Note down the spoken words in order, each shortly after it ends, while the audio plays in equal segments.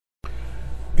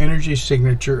energy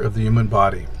signature of the human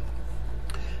body.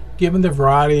 Given the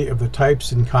variety of the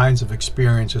types and kinds of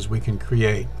experiences we can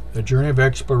create, the journey of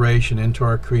exploration into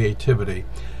our creativity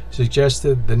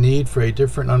suggested the need for a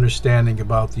different understanding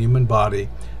about the human body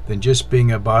than just being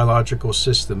a biological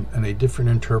system, and a different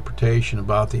interpretation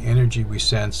about the energy we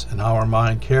sense and how our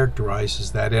mind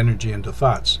characterizes that energy into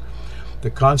thoughts. The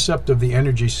concept of the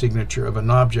energy signature of an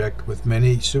object with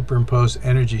many superimposed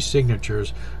energy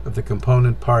signatures of the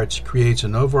component parts creates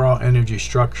an overall energy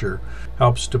structure,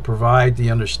 helps to provide the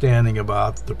understanding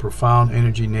about the profound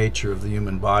energy nature of the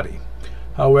human body.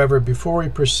 However, before we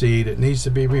proceed, it needs to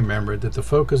be remembered that the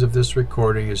focus of this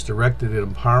recording is directed at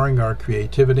empowering our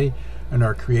creativity and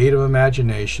our creative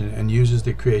imagination, and uses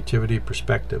the creativity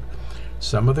perspective.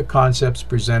 Some of the concepts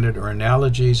presented are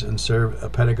analogies and serve a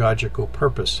pedagogical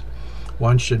purpose.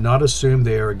 One should not assume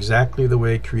they are exactly the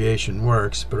way creation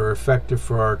works, but are effective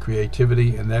for our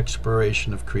creativity and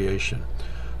exploration of creation.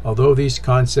 Although these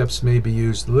concepts may be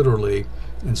used literally,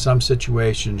 in some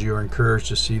situations you are encouraged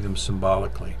to see them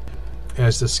symbolically.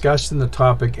 As discussed in the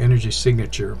topic energy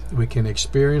signature, we can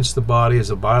experience the body as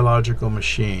a biological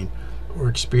machine, or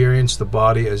experience the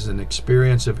body as an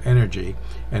experience of energy,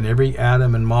 and every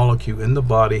atom and molecule in the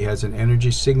body has an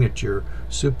energy signature,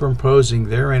 superimposing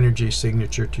their energy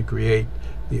signature to create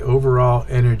the overall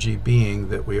energy being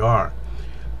that we are.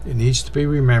 It needs to be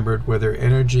remembered whether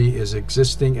energy is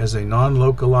existing as a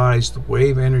non-localized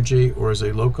wave energy or as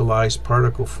a localized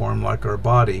particle form like our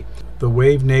body. The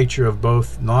wave nature of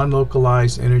both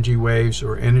non-localized energy waves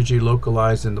or energy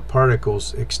localized in the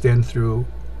particles extend through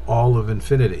all of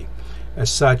infinity. As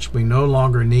such, we no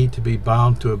longer need to be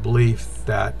bound to a belief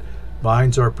that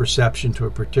binds our perception to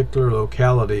a particular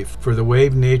locality, for the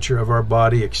wave nature of our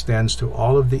body extends to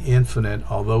all of the infinite,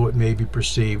 although it may be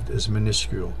perceived as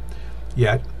minuscule.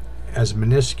 Yet, as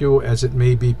minuscule as it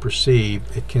may be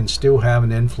perceived, it can still have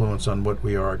an influence on what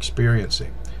we are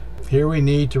experiencing. Here we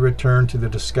need to return to the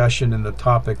discussion in the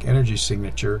topic energy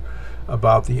signature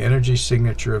about the energy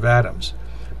signature of atoms.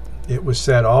 It was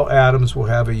said all atoms will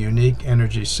have a unique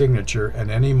energy signature,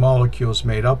 and any molecules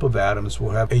made up of atoms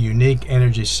will have a unique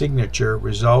energy signature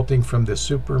resulting from the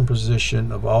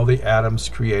superimposition of all the atoms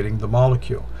creating the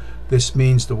molecule. This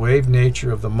means the wave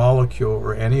nature of the molecule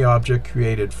or any object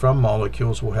created from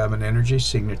molecules will have an energy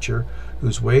signature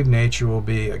whose wave nature will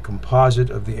be a composite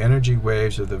of the energy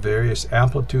waves of the various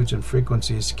amplitudes and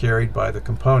frequencies carried by the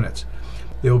components.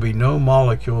 There will be no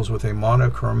molecules with a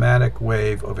monochromatic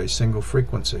wave of a single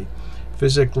frequency.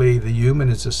 Physically, the human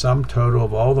is the sum total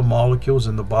of all the molecules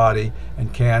in the body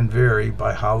and can vary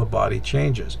by how the body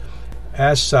changes.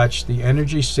 As such, the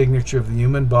energy signature of the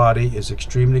human body is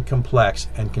extremely complex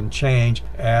and can change,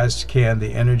 as can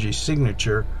the energy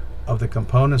signature of the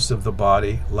components of the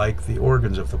body, like the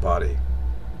organs of the body.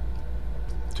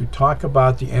 To talk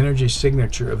about the energy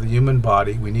signature of the human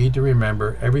body, we need to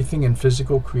remember everything in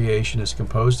physical creation is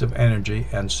composed of energy,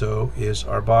 and so is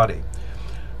our body.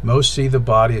 Most see the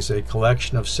body as a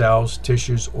collection of cells,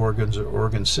 tissues, organs, or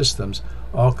organ systems,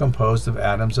 all composed of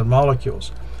atoms and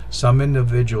molecules. Some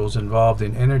individuals involved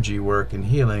in energy work and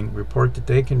healing report that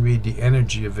they can read the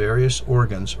energy of various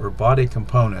organs or body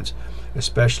components,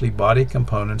 especially body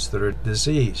components that are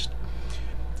diseased.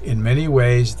 In many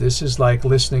ways, this is like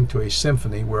listening to a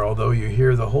symphony where, although you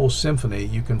hear the whole symphony,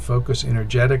 you can focus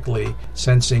energetically,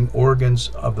 sensing organs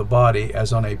of the body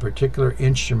as on a particular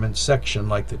instrument section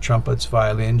like the trumpets,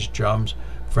 violins, drums,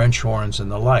 French horns, and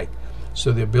the like.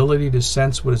 So the ability to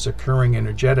sense what is occurring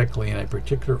energetically in a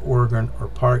particular organ or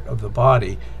part of the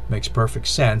body makes perfect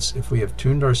sense if we have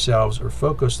tuned ourselves or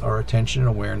focused our attention and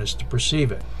awareness to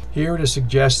perceive it. Here it is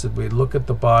suggested we look at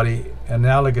the body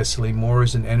analogously more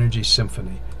as an energy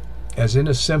symphony. As in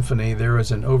a symphony there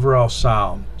is an overall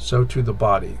sound, so to the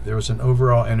body there is an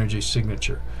overall energy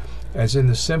signature. As in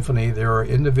the symphony there are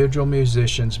individual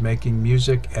musicians making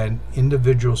music and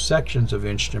individual sections of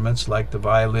instruments like the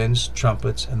violins,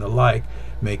 trumpets, and the like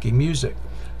making music.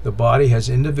 The body has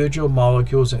individual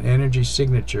molecules and energy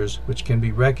signatures which can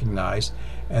be recognized,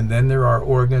 and then there are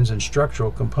organs and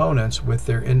structural components with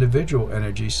their individual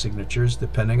energy signatures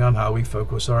depending on how we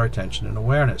focus our attention and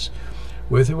awareness.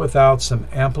 With or without some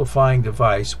amplifying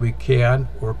device, we can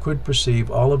or could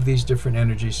perceive all of these different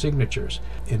energy signatures.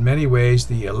 In many ways,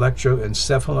 the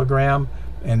electroencephalogram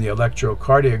and the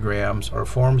electrocardiograms are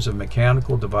forms of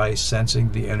mechanical device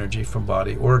sensing the energy from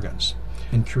body organs.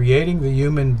 In creating the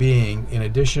human being, in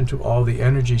addition to all the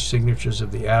energy signatures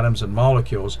of the atoms and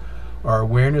molecules, our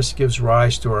awareness gives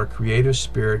rise to our creative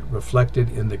spirit reflected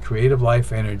in the creative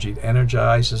life energy that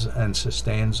energizes and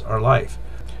sustains our life.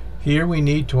 Here we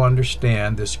need to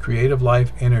understand this creative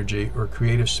life energy or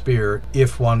creative spirit,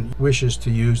 if one wishes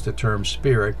to use the term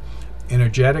spirit,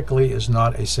 energetically is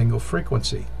not a single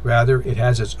frequency. Rather, it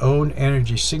has its own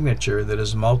energy signature that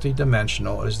is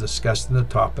multidimensional, as discussed in the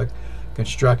topic,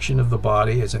 Construction of the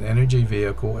Body as an Energy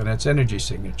Vehicle and its Energy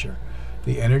Signature.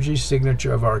 The energy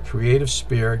signature of our creative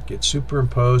spirit gets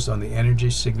superimposed on the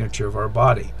energy signature of our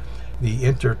body. The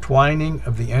intertwining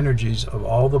of the energies of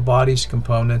all the body's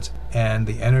components and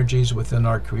the energies within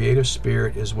our creative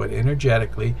spirit is what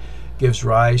energetically gives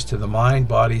rise to the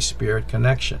mind-body-spirit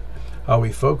connection. How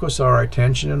we focus our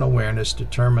attention and awareness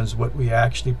determines what we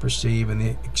actually perceive in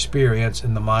the experience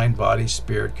in the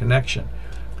mind-body-spirit connection.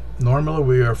 Normally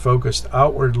we are focused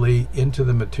outwardly into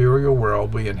the material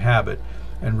world we inhabit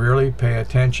and rarely pay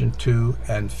attention to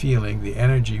and feeling the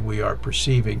energy we are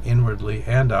perceiving inwardly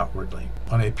and outwardly.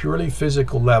 On a purely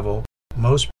physical level,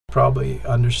 most probably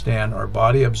understand our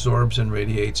body absorbs and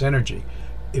radiates energy.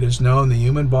 It is known the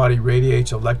human body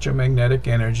radiates electromagnetic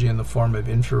energy in the form of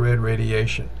infrared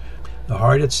radiation. The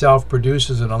heart itself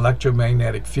produces an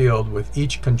electromagnetic field with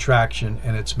each contraction,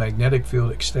 and its magnetic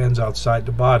field extends outside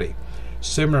the body.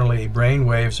 Similarly, brain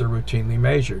waves are routinely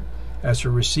measured. As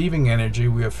for receiving energy,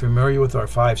 we are familiar with our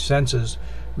five senses,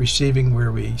 receiving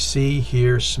where we see,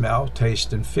 hear, smell,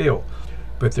 taste, and feel.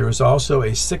 But there is also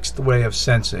a sixth way of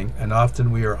sensing, and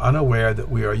often we are unaware that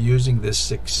we are using this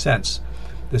sixth sense.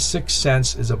 The sixth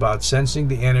sense is about sensing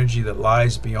the energy that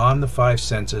lies beyond the five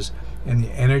senses, and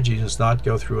the energy does not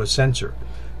go through a sensor.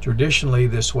 Traditionally,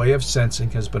 this way of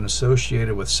sensing has been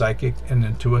associated with psychic and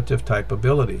intuitive type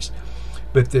abilities.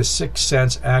 But this sixth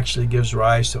sense actually gives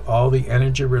rise to all the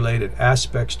energy-related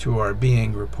aspects to our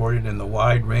being reported in the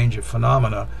wide range of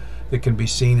phenomena that can be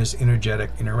seen as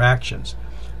energetic interactions.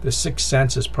 The sixth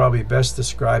sense is probably best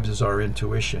described as our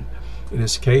intuition. It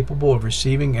is capable of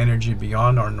receiving energy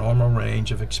beyond our normal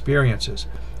range of experiences.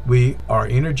 We are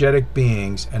energetic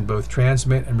beings and both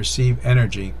transmit and receive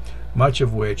energy, much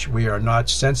of which we are not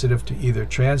sensitive to either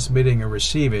transmitting or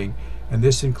receiving, and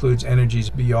this includes energies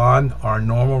beyond our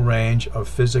normal range of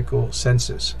physical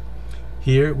senses.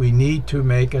 Here we need to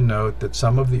make a note that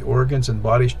some of the organs and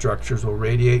body structures will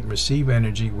radiate and receive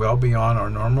energy well beyond our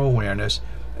normal awareness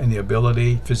and the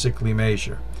ability to physically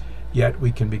measure. Yet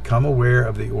we can become aware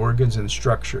of the organs and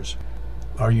structures.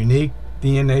 Our unique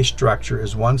DNA structure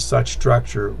is one such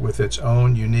structure with its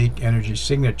own unique energy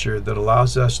signature that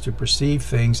allows us to perceive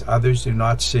things others do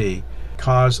not see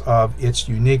because of its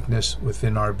uniqueness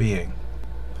within our being.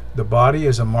 The body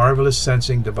is a marvelous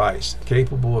sensing device,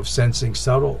 capable of sensing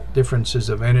subtle differences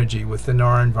of energy within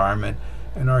our environment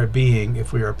and our being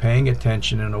if we are paying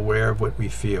attention and aware of what we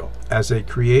feel. As a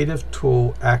creative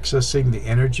tool accessing the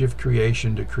energy of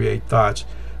creation to create thoughts,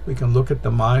 we can look at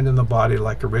the mind and the body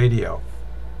like a radio.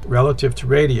 Relative to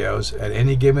radios, at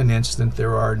any given instant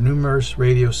there are numerous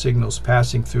radio signals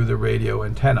passing through the radio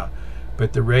antenna,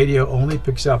 but the radio only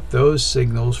picks up those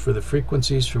signals for the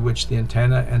frequencies for which the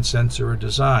antenna and sensor are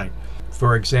designed.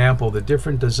 For example, the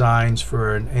different designs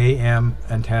for an AM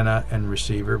antenna and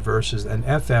receiver versus an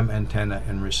FM antenna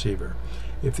and receiver.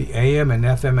 If the AM and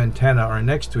FM antenna are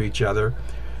next to each other,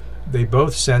 they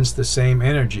both sense the same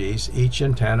energies. Each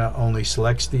antenna only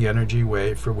selects the energy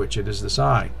wave for which it is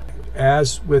designed.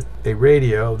 As with a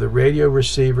radio, the radio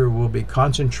receiver will be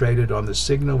concentrated on the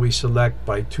signal we select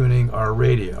by tuning our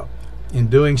radio. In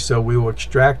doing so, we will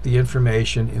extract the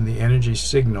information in the energy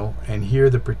signal and hear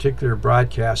the particular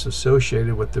broadcast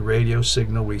associated with the radio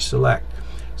signal we select.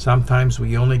 Sometimes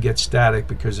we only get static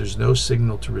because there's no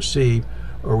signal to receive,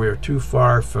 or we are too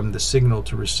far from the signal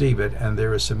to receive it, and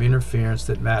there is some interference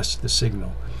that masks the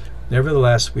signal.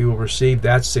 Nevertheless, we will receive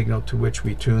that signal to which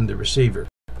we tune the receiver.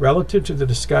 Relative to the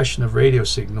discussion of radio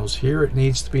signals, here it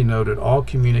needs to be noted all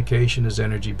communication is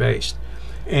energy-based.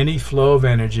 Any flow of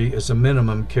energy, as a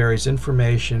minimum, carries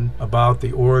information about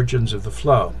the origins of the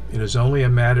flow. It is only a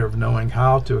matter of knowing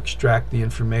how to extract the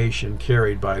information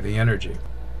carried by the energy.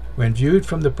 When viewed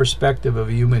from the perspective of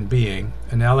a human being,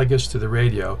 analogous to the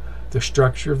radio, the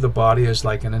structure of the body is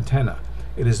like an antenna.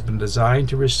 It has been designed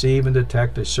to receive and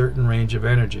detect a certain range of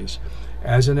energies.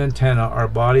 As an antenna, our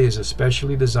body is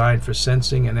especially designed for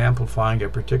sensing and amplifying a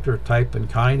particular type and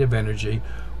kind of energy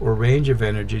or range of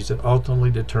energies that ultimately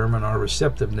determine our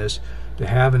receptiveness to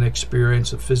have an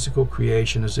experience of physical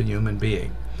creation as a human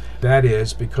being. That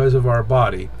is, because of our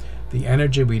body, the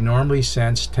energy we normally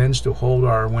sense tends to hold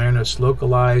our awareness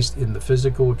localized in the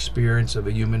physical experience of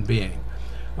a human being.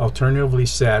 Alternatively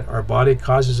said, our body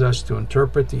causes us to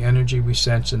interpret the energy we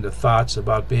sense into thoughts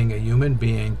about being a human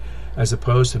being as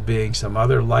opposed to being some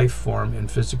other life form in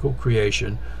physical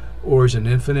creation, or as an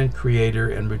infinite creator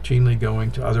and routinely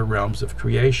going to other realms of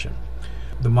creation.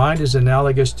 The mind is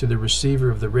analogous to the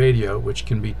receiver of the radio, which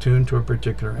can be tuned to a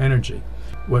particular energy.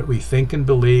 What we think and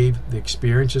believe, the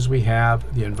experiences we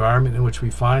have, the environment in which we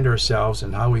find ourselves,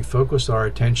 and how we focus our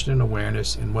attention and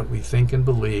awareness in what we think and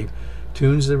believe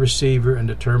tunes the receiver and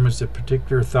determines the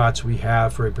particular thoughts we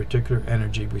have for a particular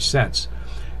energy we sense.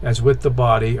 As with the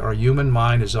body, our human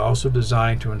mind is also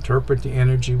designed to interpret the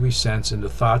energy we sense into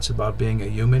thoughts about being a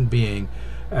human being,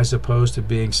 as opposed to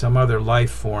being some other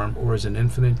life form or as an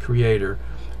infinite creator,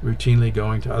 routinely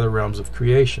going to other realms of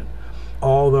creation.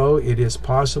 Although it is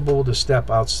possible to step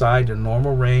outside the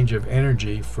normal range of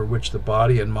energy for which the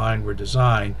body and mind were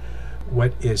designed,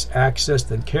 what is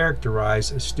accessed and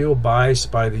characterized is still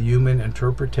biased by the human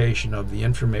interpretation of the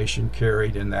information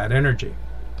carried in that energy.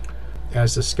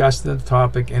 As discussed in the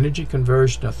topic energy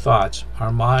conversion of thoughts,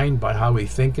 our mind, by how we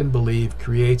think and believe,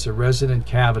 creates a resonant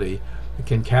cavity that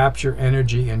can capture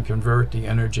energy and convert the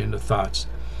energy into thoughts.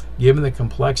 Given the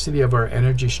complexity of our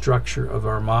energy structure of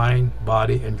our mind,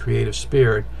 body, and creative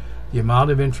spirit, the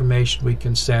amount of information we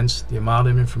can sense, the amount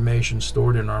of information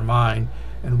stored in our mind,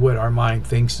 and what our mind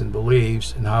thinks and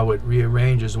believes, and how it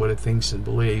rearranges what it thinks and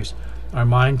believes, our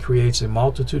mind creates a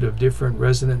multitude of different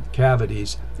resonant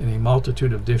cavities in a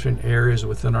multitude of different areas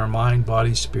within our mind,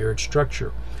 body, spirit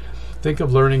structure. Think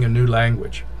of learning a new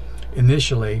language.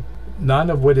 Initially,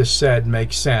 none of what is said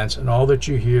makes sense, and all that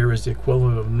you hear is the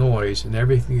equivalent of noise, and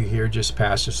everything you hear just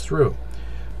passes through.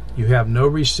 You have no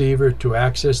receiver to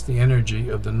access the energy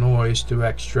of the noise to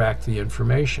extract the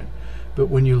information. But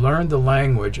when you learn the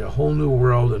language, a whole new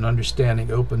world and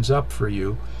understanding opens up for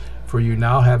you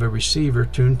now have a receiver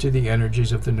tuned to the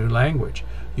energies of the new language.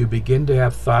 You begin to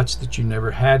have thoughts that you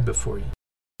never had before.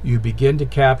 You begin to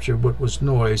capture what was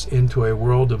noise into a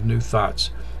world of new thoughts.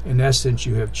 In essence,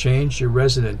 you have changed your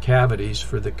resonant cavities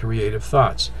for the creative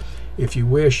thoughts. If you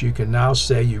wish, you can now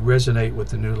say you resonate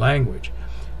with the new language.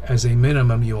 As a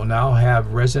minimum, you will now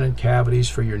have resonant cavities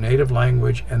for your native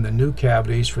language and the new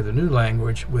cavities for the new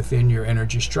language within your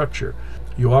energy structure.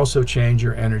 You also change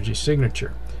your energy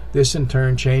signature. This in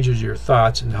turn changes your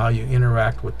thoughts and how you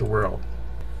interact with the world.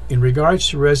 In regards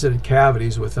to resonant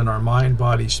cavities within our mind,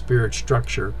 body, spirit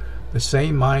structure, the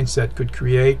same mindset could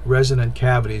create resonant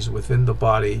cavities within the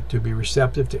body to be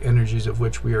receptive to energies of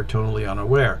which we are totally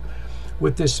unaware.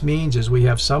 What this means is we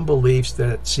have some beliefs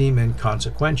that seem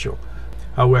inconsequential.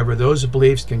 However, those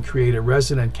beliefs can create a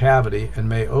resonant cavity and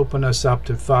may open us up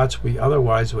to thoughts we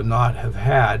otherwise would not have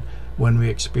had when we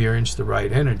experience the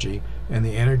right energy, and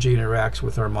the energy interacts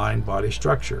with our mind-body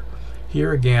structure.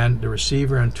 Here again, the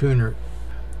receiver and tuner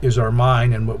is our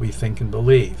mind and what we think and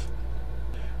believe.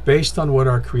 Based on what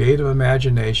our creative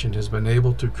imagination has been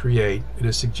able to create, it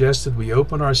is suggested we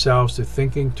open ourselves to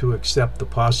thinking to accept the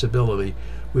possibility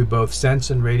we both sense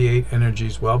and radiate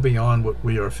energies well beyond what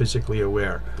we are physically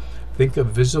aware. Think of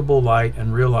visible light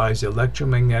and realize the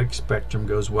electromagnetic spectrum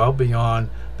goes well beyond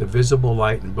the visible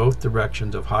light in both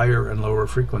directions of higher and lower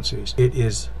frequencies. It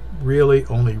is really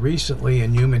only recently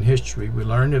in human history we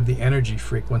learned of the energy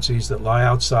frequencies that lie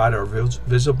outside our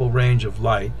visible range of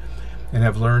light and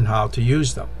have learned how to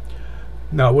use them.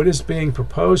 Now, what is being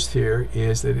proposed here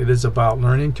is that it is about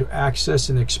learning to access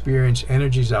and experience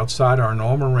energies outside our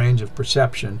normal range of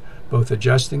perception, both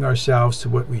adjusting ourselves to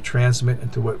what we transmit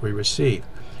and to what we receive.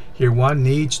 Here one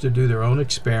needs to do their own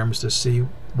experiments to see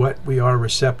what we are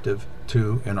receptive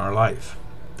to in our life.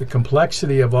 The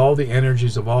complexity of all the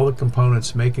energies of all the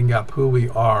components making up who we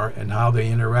are and how they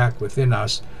interact within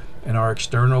us and our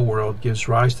external world gives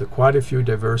rise to quite a few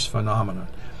diverse phenomena.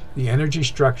 The energy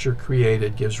structure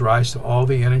created gives rise to all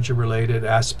the energy-related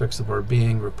aspects of our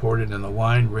being reported in a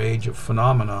wide range of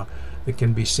phenomena that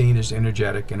can be seen as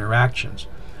energetic interactions.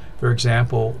 For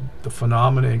example, the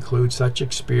phenomena include such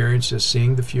experiences as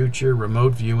seeing the future,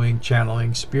 remote viewing,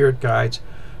 channeling, spirit guides,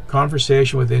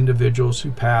 conversation with individuals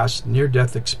who passed,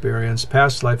 near-death experience,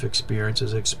 past life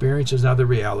experiences, experiences in other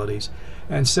realities,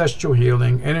 ancestral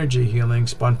healing, energy healing,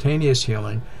 spontaneous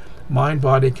healing,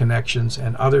 mind-body connections,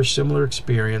 and other similar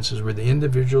experiences where the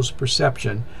individual's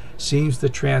perception seems to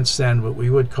transcend what we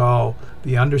would call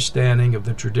the understanding of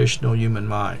the traditional human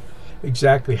mind.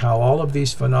 Exactly how all of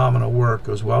these phenomena work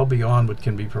goes well beyond what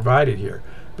can be provided here,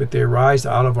 but they arise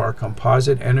out of our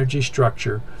composite energy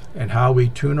structure and how we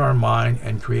tune our mind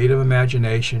and creative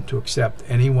imagination to accept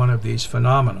any one of these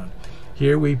phenomena.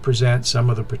 Here we present some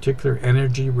of the particular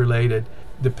energy-related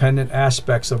dependent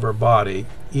aspects of our body,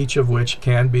 each of which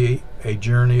can be a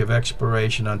journey of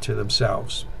exploration unto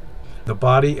themselves. The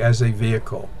body as a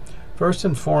vehicle. First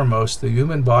and foremost, the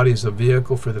human body is a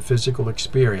vehicle for the physical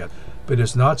experience, but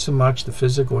is not so much the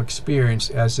physical experience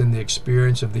as in the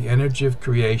experience of the energy of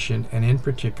creation and in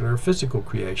particular physical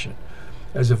creation.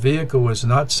 as a vehicle is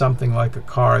not something like a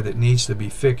car that needs to be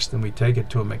fixed and we take it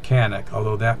to a mechanic,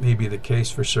 although that may be the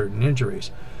case for certain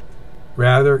injuries.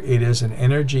 Rather, it is an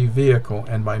energy vehicle,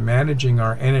 and by managing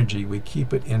our energy, we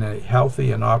keep it in a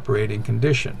healthy and operating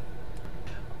condition.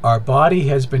 Our body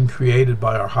has been created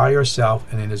by our higher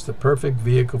self, and it is the perfect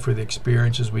vehicle for the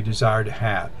experiences we desire to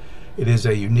have. It is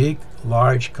a unique,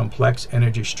 large, complex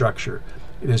energy structure.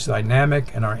 It is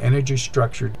dynamic, and our energy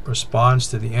structure responds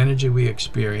to the energy we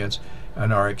experience,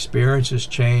 and our experiences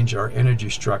change our energy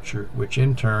structure, which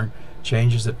in turn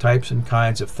changes the types and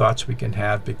kinds of thoughts we can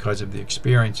have because of the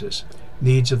experiences.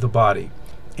 Needs of the body.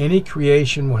 Any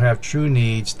creation will have true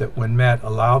needs that, when met,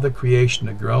 allow the creation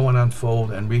to grow and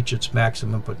unfold and reach its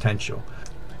maximum potential.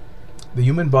 The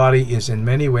human body is in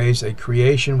many ways a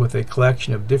creation with a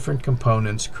collection of different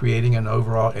components creating an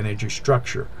overall energy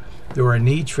structure. There are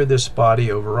needs for this body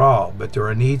overall, but there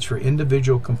are needs for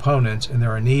individual components, and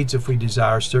there are needs if we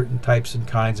desire certain types and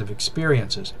kinds of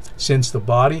experiences. Since the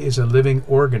body is a living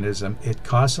organism, it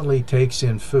constantly takes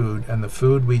in food, and the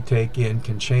food we take in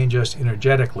can change us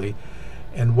energetically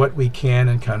and what we can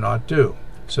and cannot do.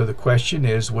 So the question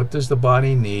is, what does the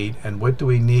body need, and what do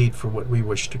we need for what we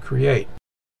wish to create?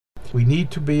 We need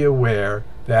to be aware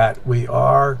that we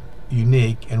are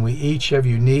unique, and we each have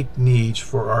unique needs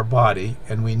for our body,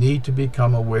 and we need to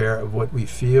become aware of what we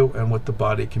feel and what the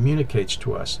body communicates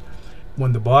to us.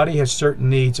 When the body has certain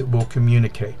needs, it will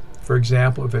communicate. For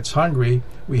example, if it's hungry,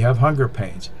 we have hunger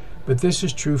pains. But this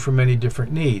is true for many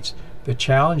different needs. The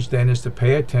challenge then is to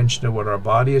pay attention to what our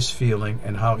body is feeling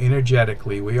and how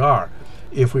energetically we are.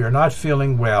 If we are not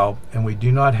feeling well and we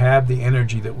do not have the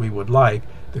energy that we would like,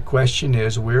 the question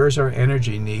is, where is our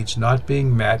energy needs not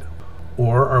being met?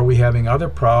 Or are we having other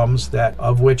problems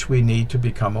of which we need to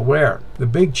become aware? The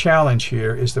big challenge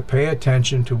here is to pay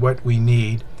attention to what we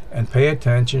need and pay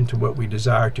attention to what we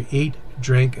desire to eat,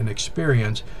 drink, and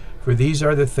experience, for these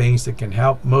are the things that can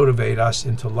help motivate us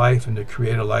into life and to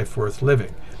create a life worth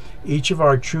living. Each of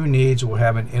our true needs will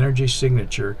have an energy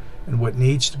signature, and what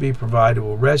needs to be provided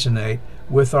will resonate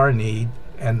with our need,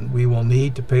 and we will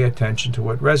need to pay attention to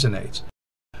what resonates.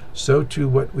 So too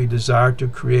what we desire to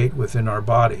create within our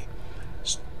body.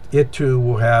 It too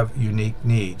will have unique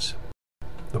needs.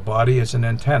 The body is an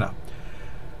antenna.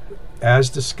 As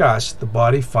discussed, the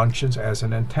body functions as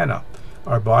an antenna.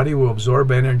 Our body will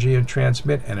absorb energy and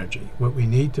transmit energy. What we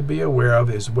need to be aware of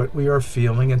is what we are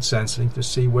feeling and sensing to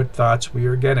see what thoughts we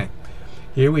are getting.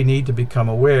 Here we need to become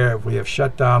aware if we have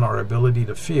shut down our ability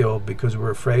to feel because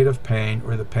we're afraid of pain,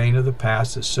 or the pain of the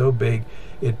past is so big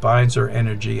it binds our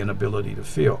energy and ability to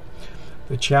feel.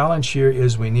 The challenge here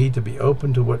is we need to be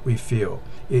open to what we feel.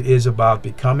 It is about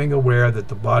becoming aware that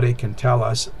the body can tell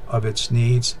us of its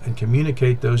needs and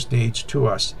communicate those needs to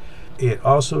us. It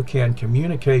also can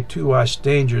communicate to us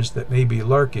dangers that may be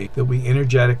lurking that we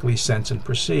energetically sense and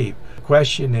perceive. The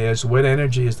question is, what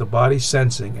energy is the body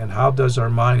sensing, and how does our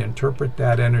mind interpret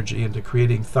that energy into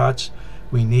creating thoughts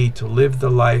we need to live the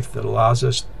life that allows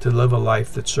us to live a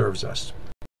life that serves us?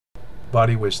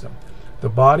 Body wisdom. The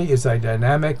body is a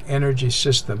dynamic energy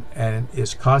system and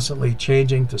is constantly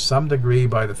changing to some degree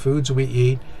by the foods we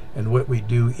eat and what we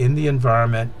do in the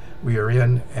environment we are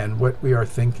in and what we are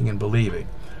thinking and believing.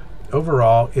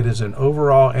 Overall, it is an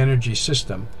overall energy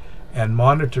system and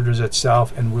monitors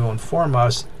itself and will inform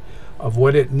us of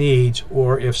what it needs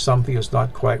or if something is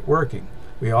not quite working.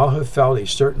 We all have felt a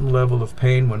certain level of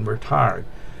pain when we're tired.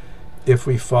 If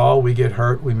we fall, we get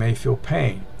hurt, we may feel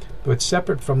pain. But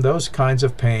separate from those kinds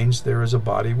of pains, there is a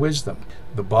body wisdom.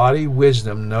 The body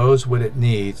wisdom knows what it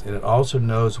needs, and it also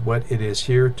knows what it is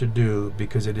here to do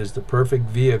because it is the perfect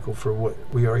vehicle for what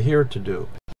we are here to do.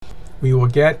 We will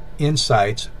get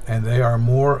insights, and they are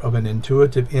more of an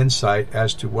intuitive insight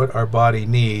as to what our body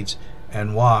needs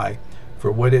and why,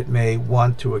 for what it may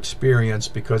want to experience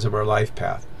because of our life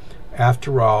path.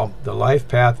 After all, the life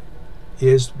path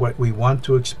is what we want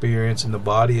to experience, and the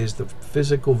body is the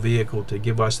physical vehicle to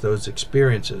give us those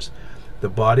experiences. The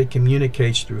body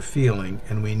communicates through feeling,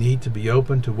 and we need to be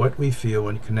open to what we feel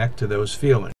and connect to those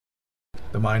feelings.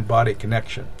 The mind-body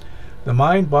connection. The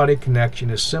mind-body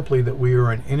connection is simply that we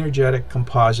are an energetic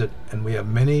composite, and we have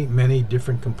many, many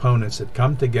different components that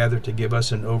come together to give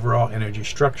us an overall energy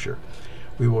structure.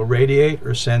 We will radiate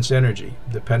or sense energy.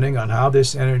 Depending on how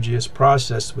this energy is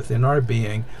processed within our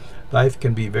being, life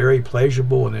can be very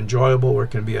pleasurable and enjoyable, or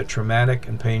it can be a traumatic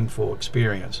and painful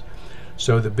experience.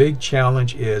 So the big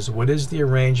challenge is, what is the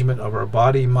arrangement of our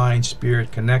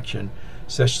body-mind-spirit connection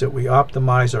such that we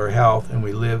optimize our health and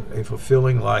we live a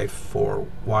fulfilling life for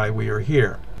why we are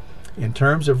here? In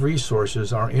terms of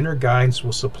resources, our inner guidance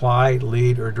will supply,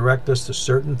 lead, or direct us to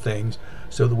certain things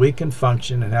so that we can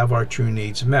function and have our true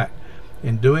needs met.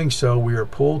 In doing so, we are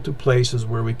pulled to places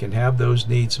where we can have those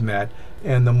needs met,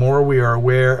 and the more we are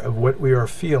aware of what we are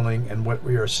feeling and what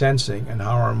we are sensing and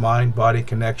how our mind-body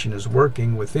connection is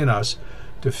working within us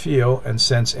to feel and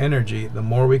sense energy, the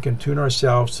more we can tune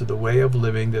ourselves to the way of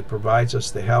living that provides us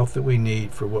the health that we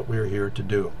need for what we are here to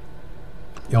do.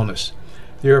 Illness.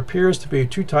 There appears to be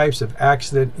two types of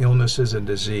accident, illnesses, and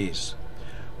disease.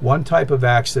 One type of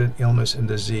accident, illness, and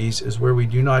disease is where we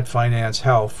do not finance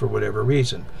health for whatever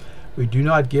reason. We do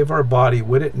not give our body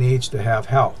what it needs to have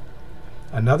health.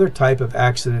 Another type of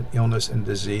accident, illness, and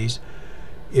disease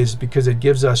is because it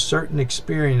gives us certain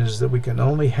experiences that we can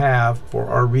only have for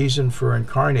our reason for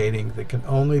incarnating that can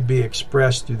only be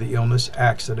expressed through the illness,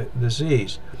 accident, and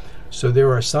disease. So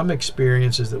there are some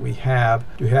experiences that we have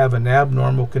to have an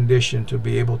abnormal condition to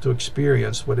be able to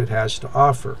experience what it has to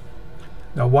offer.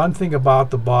 Now, one thing about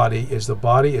the body is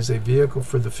a vehicle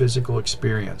for the physical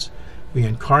experience. We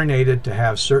incarnated to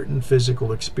have certain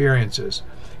physical experiences.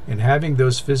 In having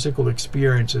those physical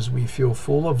experiences, we feel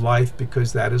full of life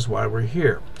because that is why we're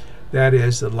here. That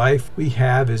is, the life we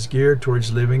have is geared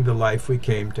towards living the life we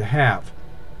came to have.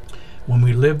 When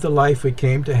we live the life we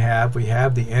came to have, we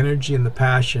have the energy and the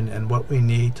passion and what we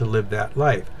need to live that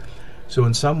life. So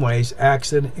in some ways,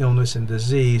 accident, illness, and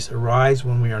disease arise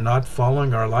when we are not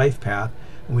following our life path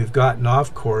and we've gotten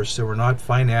off course, so we're not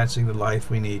financing the life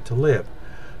we need to live.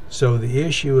 So the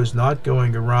issue is not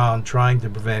going around trying to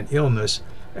prevent illness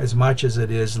as much as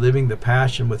it is living the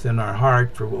passion within our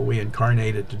heart for what we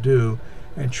incarnated to do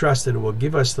and trust that it will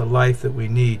give us the life that we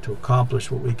need to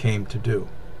accomplish what we came to do.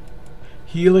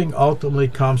 Healing ultimately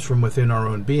comes from within our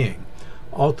own being.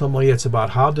 Ultimately, it's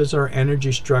about how does our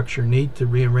energy structure need to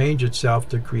rearrange itself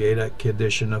to create a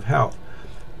condition of health.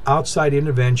 Outside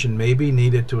intervention may be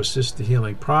needed to assist the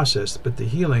healing process, but the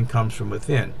healing comes from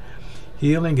within.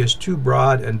 Healing is too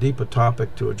broad and deep a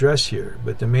topic to address here,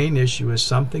 but the main issue is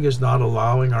something is not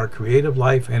allowing our creative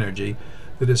life energy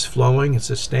that is flowing and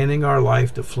sustaining our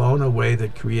life to flow in a way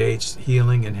that creates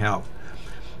healing and health.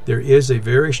 There is a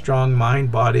very strong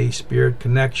mind-body-spirit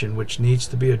connection which needs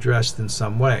to be addressed in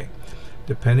some way.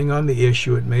 Depending on the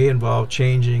issue, it may involve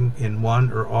changing in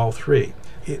one or all three.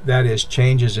 That is,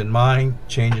 changes in mind,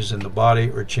 changes in the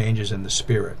body, or changes in the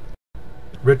spirit.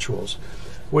 Rituals.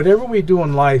 Whatever we do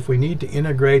in life, we need to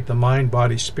integrate the mind,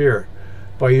 body, spirit.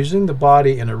 By using the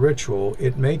body in a ritual,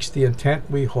 it makes the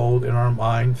intent we hold in our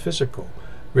mind physical.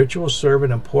 Rituals serve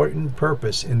an important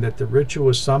purpose in that the ritual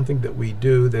is something that we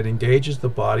do that engages the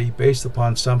body based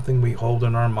upon something we hold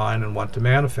in our mind and want to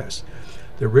manifest.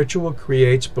 The ritual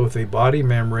creates both a body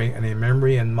memory and a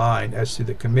memory in mind as to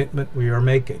the commitment we are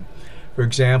making. For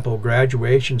example,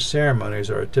 graduation ceremonies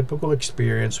are a typical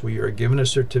experience where you are given a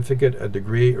certificate, a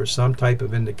degree, or some type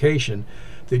of indication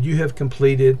that you have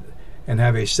completed and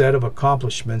have a set of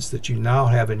accomplishments that you now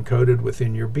have encoded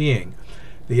within your being.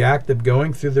 The act of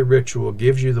going through the ritual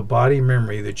gives you the body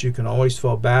memory that you can always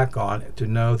fall back on to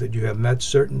know that you have met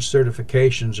certain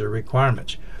certifications or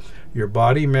requirements. Your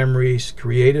body memories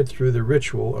created through the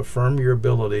ritual affirm your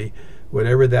ability,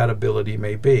 whatever that ability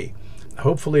may be.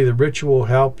 Hopefully the ritual will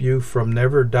help you from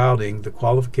never doubting the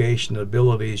qualification and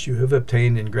abilities you have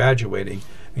obtained in graduating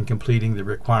and completing the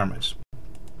requirements.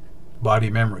 Body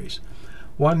memories.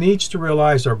 One needs to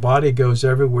realize our body goes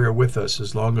everywhere with us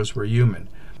as long as we're human.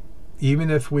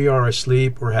 Even if we are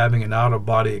asleep or having an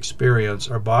out-of-body experience,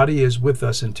 our body is with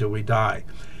us until we die.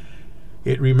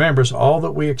 It remembers all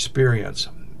that we experience.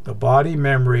 The body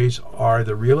memories are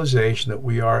the realization that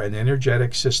we are an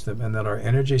energetic system and that our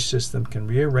energy system can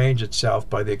rearrange itself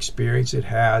by the experience it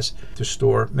has to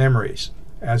store memories.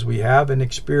 As we have an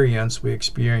experience, we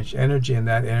experience energy, and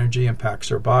that energy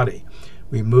impacts our body.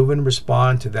 We move and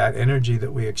respond to that energy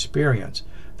that we experience.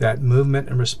 That movement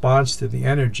and response to the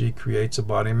energy creates a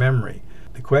body memory.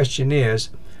 The question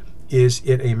is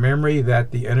it a memory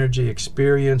that the energy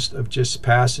experienced of just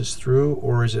passes through,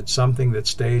 or is it something that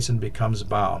stays and becomes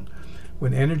bound?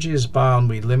 When energy is bound,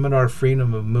 we limit our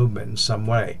freedom of movement in some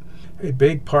way. A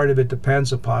big part of it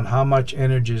depends upon how much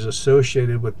energy is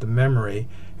associated with the memory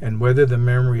and whether the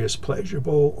memory is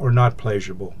pleasurable or not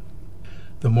pleasurable.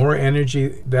 The more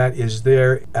energy that is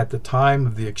there at the time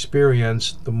of the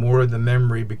experience, the more the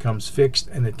memory becomes fixed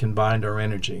and it can bind our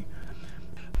energy.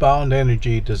 Bound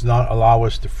energy does not allow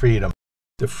us the freedom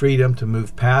to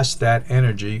move past that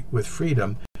energy with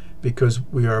freedom because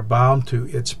we are bound to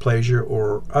its pleasure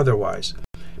or otherwise.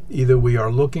 Either we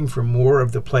are looking for more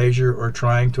of the pleasure or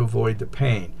trying to avoid the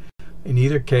pain. In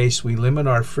either case, we limit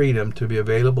our freedom to be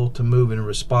available to move in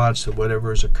response to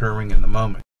whatever is occurring in the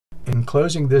moment. In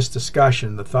closing this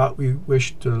discussion, the thought we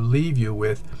wish to leave you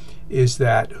with is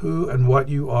that who and what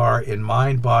you are in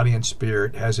mind, body, and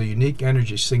spirit has a unique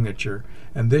energy signature,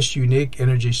 and this unique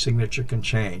energy signature can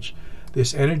change.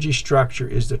 This energy structure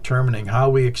is determining how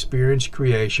we experience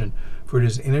creation, for it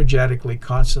is energetically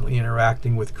constantly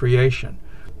interacting with creation.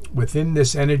 Within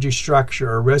this energy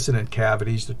structure are resonant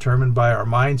cavities determined by our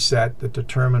mindset that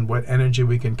determine what energy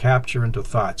we can capture into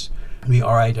thoughts. We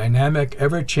are a dynamic,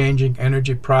 ever-changing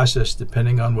energy process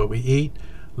depending on what we eat,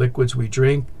 liquids we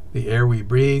drink, the air we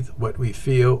breathe, what we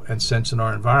feel and sense in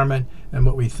our environment, and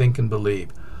what we think and believe.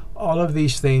 All of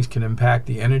these things can impact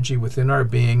the energy within our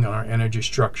being and our energy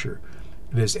structure.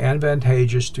 It is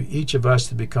advantageous to each of us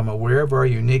to become aware of our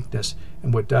uniqueness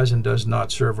and what does and does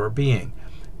not serve our being.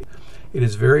 It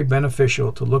is very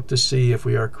beneficial to look to see if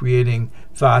we are creating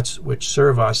thoughts which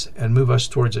serve us and move us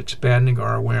towards expanding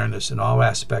our awareness in all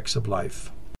aspects of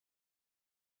life.